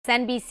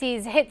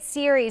NBC's hit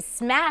series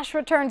Smash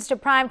returns to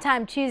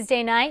primetime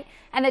Tuesday night,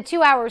 and the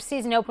 2-hour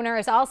season opener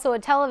is also a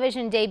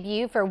television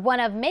debut for one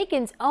of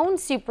Macon's own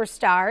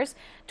superstars.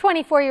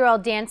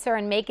 24-year-old dancer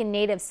and Macon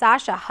native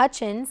Sasha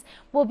Hutchings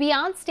will be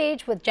on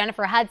stage with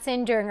Jennifer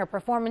Hudson during a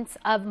performance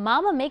of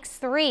Momma Makes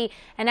Three.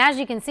 And as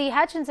you can see,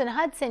 Hutchings and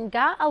Hudson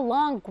got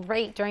along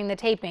great during the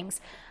tapings.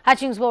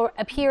 Hutchings will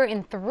appear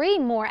in 3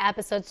 more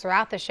episodes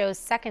throughout the show's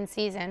 2nd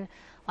season.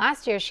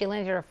 Last year, she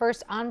landed her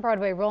first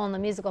on-Broadway role in the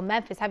musical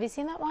Memphis. Have you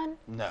seen that one?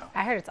 No.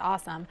 I heard it's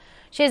awesome.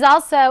 She's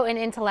also an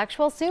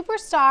intellectual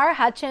superstar.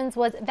 Hutchings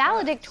was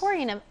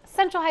valedictorian of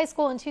Central High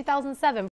School in 2007.